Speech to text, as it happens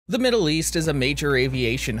The Middle East is a major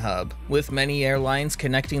aviation hub, with many airlines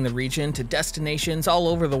connecting the region to destinations all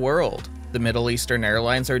over the world. The Middle Eastern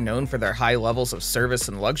airlines are known for their high levels of service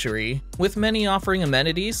and luxury, with many offering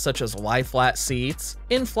amenities such as lie-flat seats,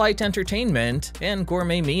 in-flight entertainment, and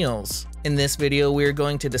gourmet meals. In this video, we are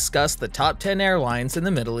going to discuss the top 10 airlines in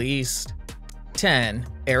the Middle East. 10.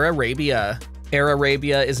 Air Arabia. Air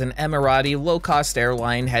Arabia is an Emirati low-cost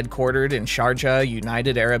airline headquartered in Sharjah,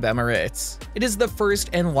 United Arab Emirates. It is the first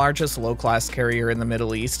and largest low-class carrier in the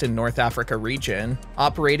Middle East and North Africa region,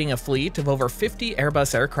 operating a fleet of over 50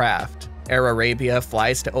 Airbus aircraft. Air Arabia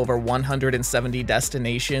flies to over 170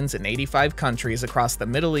 destinations in 85 countries across the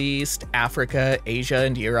Middle East, Africa, Asia,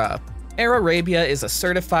 and Europe. Air Arabia is a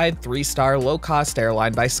certified 3-star low-cost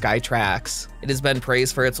airline by Skytrax. It has been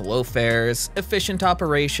praised for its low fares, efficient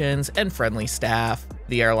operations, and friendly staff.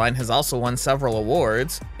 The airline has also won several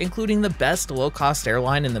awards, including the Best Low-Cost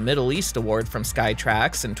Airline in the Middle East award from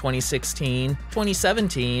Skytrax in 2016,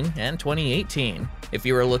 2017, and 2018. If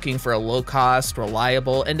you are looking for a low-cost,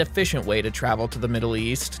 reliable, and efficient way to travel to the Middle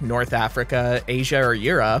East, North Africa, Asia, or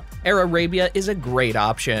Europe, Air Arabia is a great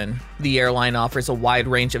option. The airline offers a wide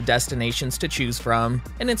range of destinations to choose from,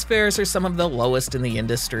 and its fares are some of the lowest in the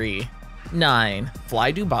industry. 9.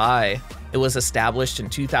 Fly Dubai. It was established in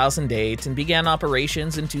 2008 and began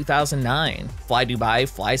operations in 2009. Fly Dubai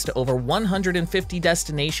flies to over 150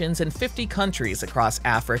 destinations in 50 countries across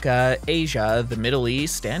Africa, Asia, the Middle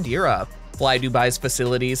East, and Europe. Fly Dubai's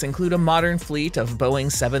facilities include a modern fleet of Boeing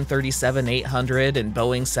 737-800 and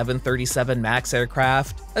Boeing 737 MAX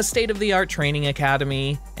aircraft, a state-of-the-art training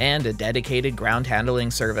academy, and a dedicated ground handling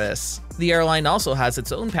service. The airline also has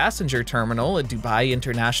its own passenger terminal at Dubai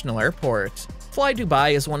International Airport. Fly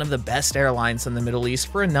Dubai is one of the best airlines in the Middle East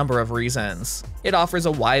for a number of reasons. It offers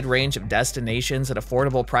a wide range of destinations at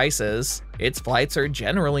affordable prices, its flights are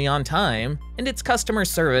generally on time, and its customer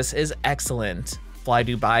service is excellent. Fly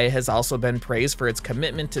Dubai has also been praised for its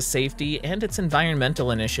commitment to safety and its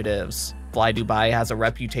environmental initiatives. Fly Dubai has a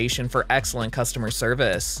reputation for excellent customer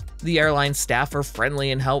service. The airline staff are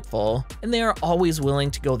friendly and helpful, and they are always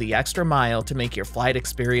willing to go the extra mile to make your flight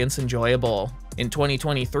experience enjoyable. In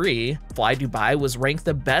 2023, Fly Dubai was ranked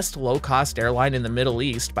the best low-cost airline in the Middle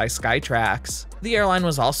East by Skytrax. The airline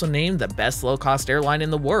was also named the best low-cost airline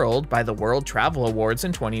in the world by the World Travel Awards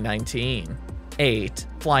in 2019. 8.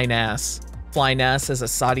 Flynas. Flynas is a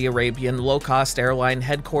Saudi Arabian low-cost airline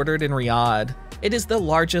headquartered in Riyadh. It is the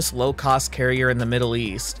largest low-cost carrier in the Middle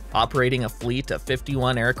East, operating a fleet of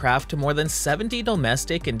 51 aircraft to more than 70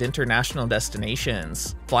 domestic and international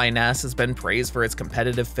destinations. Flynas has been praised for its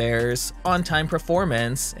competitive fares, on-time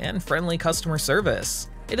performance, and friendly customer service.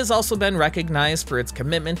 It has also been recognized for its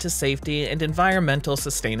commitment to safety and environmental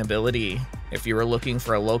sustainability. If you are looking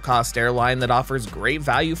for a low-cost airline that offers great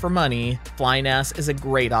value for money, Flynas is a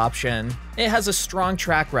great option. It has a strong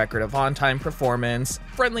track record of on-time performance,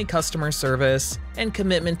 friendly customer service, and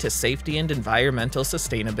commitment to safety and environmental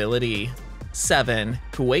sustainability. 7.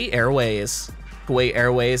 Kuwait Airways. Kuwait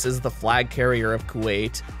Airways is the flag carrier of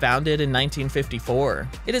Kuwait, founded in 1954.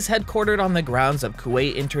 It is headquartered on the grounds of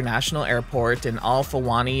Kuwait International Airport in Al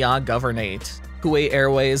Fawaniya Governorate. Kuwait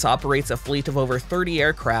Airways operates a fleet of over 30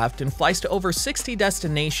 aircraft and flies to over 60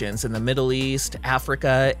 destinations in the Middle East,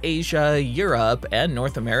 Africa, Asia, Europe, and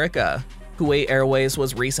North America. Kuwait Airways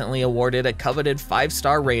was recently awarded a coveted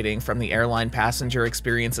 5-star rating from the Airline Passenger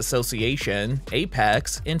Experience Association,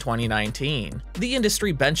 APEX, in 2019, the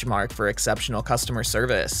industry benchmark for exceptional customer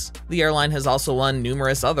service. The airline has also won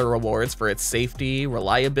numerous other awards for its safety,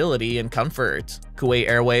 reliability, and comfort. Kuwait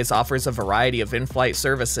Airways offers a variety of in-flight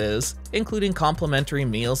services, including complimentary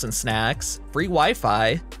meals and snacks, free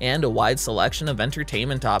Wi-Fi, and a wide selection of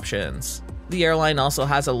entertainment options. The airline also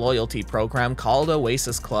has a loyalty program called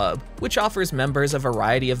Oasis Club, which offers members a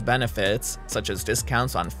variety of benefits, such as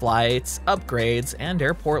discounts on flights, upgrades, and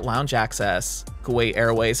airport lounge access. Kuwait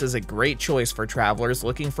Airways is a great choice for travelers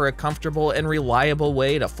looking for a comfortable and reliable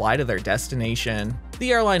way to fly to their destination.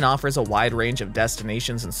 The airline offers a wide range of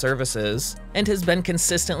destinations and services, and has been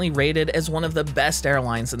consistently rated as one of the best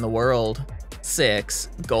airlines in the world. 6.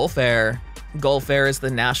 Gulf Air. Gulf Air is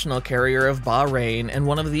the national carrier of Bahrain and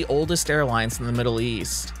one of the oldest airlines in the Middle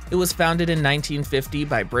East. It was founded in 1950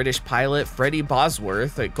 by British pilot Freddie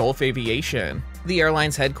Bosworth at Gulf Aviation. The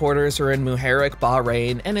airline's headquarters are in Muharraq,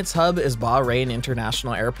 Bahrain, and its hub is Bahrain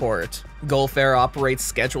International Airport. Gulf Air operates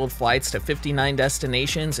scheduled flights to 59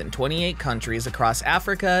 destinations in 28 countries across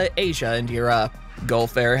Africa, Asia, and Europe.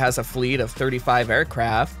 Gulf Air has a fleet of 35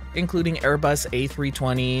 aircraft, including Airbus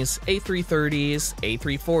A320s, A330s,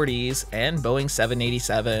 A340s, and Boeing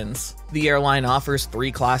 787s. The airline offers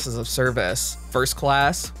 3 classes of service: first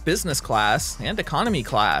class, business class, and economy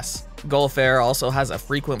class. Gulf Air also has a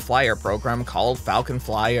frequent flyer program called Falcon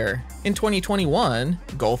Flyer. In 2021,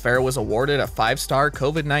 Gulf Air was awarded a 5-star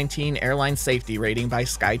COVID-19 airline safety rating by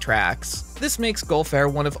Skytrax. This makes Gulf Air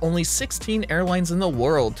one of only 16 airlines in the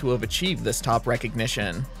world to have achieved this top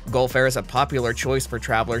recognition. Gulf Air is a popular choice for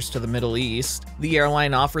travelers to the Middle East. The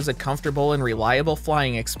airline offers a comfortable and reliable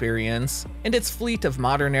flying experience, and its fleet of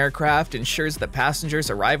modern aircraft ensures that passengers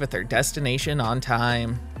arrive at their destination on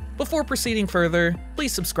time. Before proceeding further,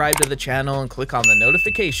 please subscribe to the channel and click on the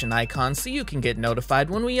notification icon so you can get notified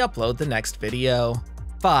when we upload the next video.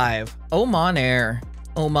 5. Oman Air.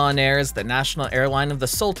 Oman Air is the national airline of the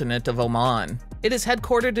Sultanate of Oman. It is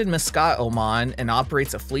headquartered in Muscat, Oman, and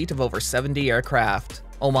operates a fleet of over 70 aircraft.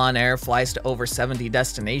 Oman Air flies to over 70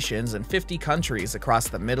 destinations in 50 countries across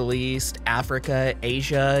the Middle East, Africa,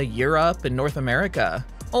 Asia, Europe, and North America.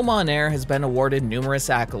 Oman Air has been awarded numerous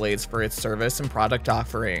accolades for its service and product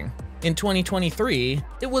offering. In 2023,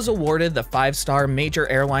 it was awarded the 5-star major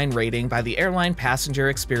airline rating by the Airline Passenger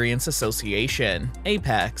Experience Association,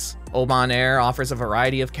 APEX. Oman Air offers a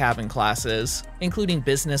variety of cabin classes, including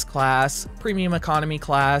business class, premium economy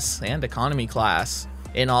class, and economy class.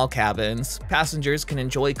 In all cabins, passengers can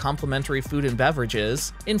enjoy complimentary food and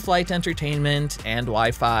beverages, in-flight entertainment, and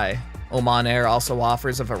Wi-Fi. Oman Air also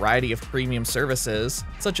offers a variety of premium services,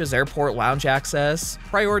 such as airport lounge access,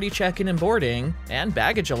 priority check-in and boarding, and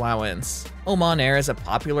baggage allowance. Oman Air is a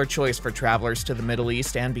popular choice for travelers to the Middle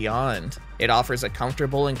East and beyond. It offers a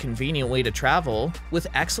comfortable and convenient way to travel, with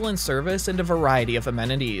excellent service and a variety of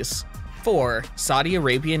amenities. 4. Saudi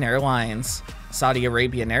Arabian Airlines. Saudi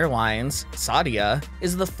Arabian Airlines, Saudia,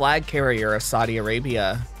 is the flag carrier of Saudi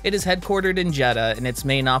Arabia. It is headquartered in Jeddah, and its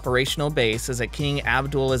main operational base is at King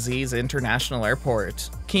Abdulaziz International Airport.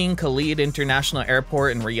 King Khalid International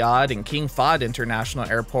Airport in Riyadh and King Fahd International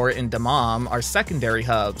Airport in Dammam are secondary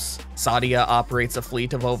hubs. Saudia operates a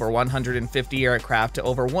fleet of over 150 aircraft to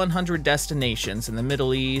over 100 destinations in the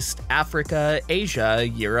Middle East, Africa, Asia,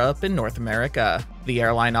 Europe, and North America. The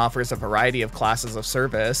airline offers a variety of classes of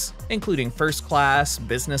service, including first class,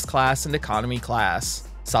 business class, and economy class.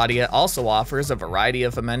 Saudia also offers a variety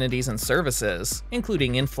of amenities and services,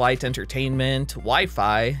 including in-flight entertainment,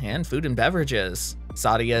 Wi-Fi, and food and beverages.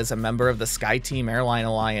 Saudia is a member of the SkyTeam Airline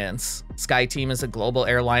Alliance. SkyTeam is a global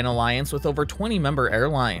airline alliance with over 20 member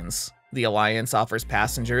airlines. The alliance offers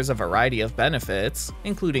passengers a variety of benefits,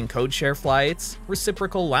 including code-share flights,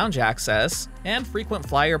 reciprocal lounge access, and frequent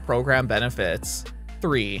flyer program benefits.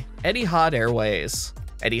 3. Etihad Airways.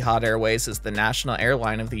 Etihad Airways is the national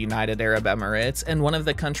airline of the United Arab Emirates and one of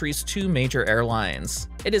the country's 2 major airlines.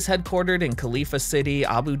 It is headquartered in Khalifa City,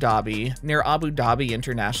 Abu Dhabi, near Abu Dhabi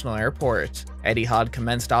International Airport. Etihad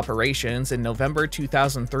commenced operations in November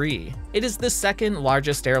 2003. It is the second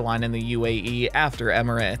largest airline in the UAE after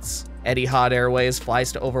Emirates. Etihad Airways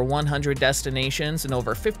flies to over 100 destinations in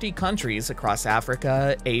over 50 countries across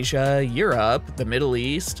Africa, Asia, Europe, the Middle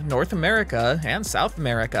East, North America, and South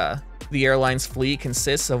America. The airline's fleet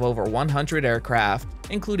consists of over 100 aircraft,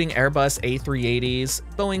 including Airbus A380s,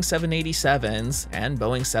 Boeing 787s, and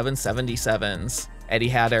Boeing 777s.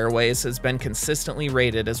 Etihad Airways has been consistently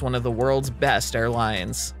rated as one of the world's best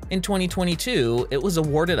airlines. In 2022, it was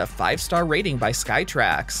awarded a 5-star rating by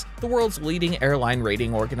Skytrax, the world's leading airline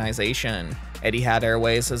rating organization. Etihad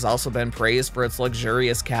Airways has also been praised for its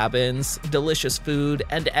luxurious cabins, delicious food,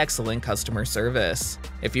 and excellent customer service.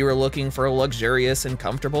 If you are looking for a luxurious and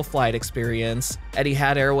comfortable flight experience,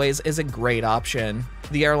 Etihad Airways is a great option.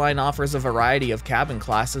 The airline offers a variety of cabin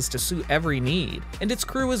classes to suit every need, and its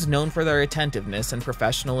crew is known for their attentiveness and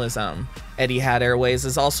professionalism. Etihad Airways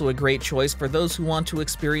is also a great choice for those who want to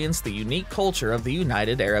experience the unique culture of the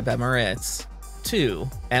United Arab Emirates. 2.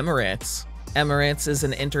 Emirates. Emirates is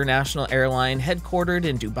an international airline headquartered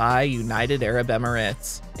in Dubai, United Arab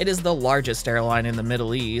Emirates. It is the largest airline in the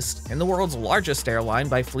Middle East and the world's largest airline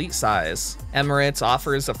by fleet size. Emirates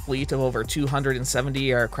offers a fleet of over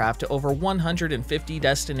 270 aircraft to over 150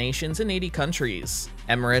 destinations in 80 countries.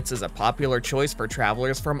 Emirates is a popular choice for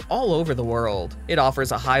travelers from all over the world. It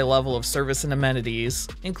offers a high level of service and amenities,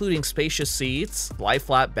 including spacious seats,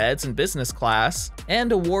 lie-flat beds in business class,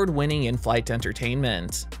 and award-winning in-flight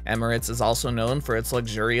entertainment. Emirates is also known for its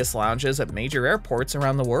luxurious lounges at major airports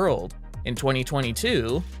around the world. In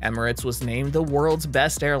 2022, Emirates was named the world's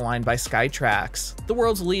best airline by Skytrax, the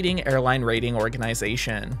world's leading airline rating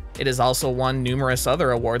organization. It has also won numerous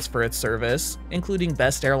other awards for its service, including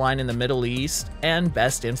Best Airline in the Middle East and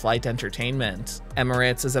Best In-Flight Entertainment.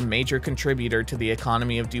 Emirates is a major contributor to the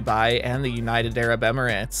economy of Dubai and the United Arab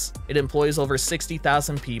Emirates. It employs over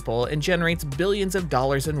 60,000 people and generates billions of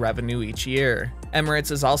dollars in revenue each year.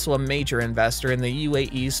 Emirates is also a major investor in the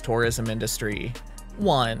UAE's tourism industry.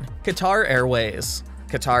 1. Qatar Airways.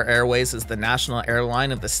 Qatar Airways is the national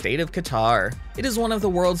airline of the state of Qatar. It is one of the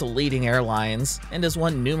world's leading airlines and has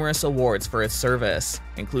won numerous awards for its service,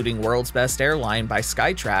 including World's Best Airline by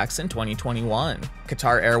Skytrax in 2021.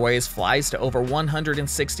 Qatar Airways flies to over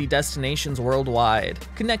 160 destinations worldwide,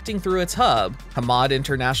 connecting through its hub, Hamad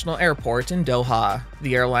International Airport in Doha.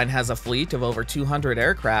 The airline has a fleet of over 200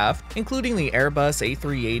 aircraft, including the Airbus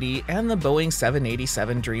A380 and the Boeing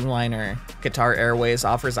 787 Dreamliner. Qatar Airways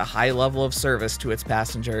offers a high level of service to its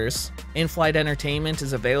passengers. In-flight entertainment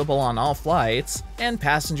is available on all flights, and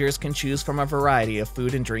passengers can choose from a variety of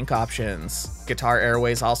food and drink options. Qatar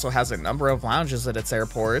Airways also has a number of lounges at its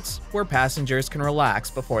airports, where passengers can relax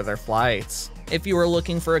before their flights. If you are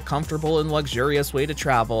looking for a comfortable and luxurious way to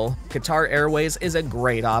travel, Qatar Airways is a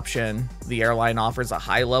great option. The airline offers a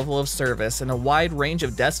high level of service and a wide range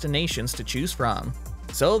of destinations to choose from.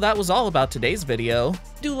 So that was all about today's video.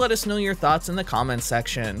 Do let us know your thoughts in the comments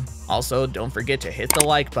section. Also, don't forget to hit the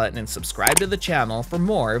like button and subscribe to the channel for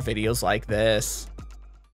more videos like this.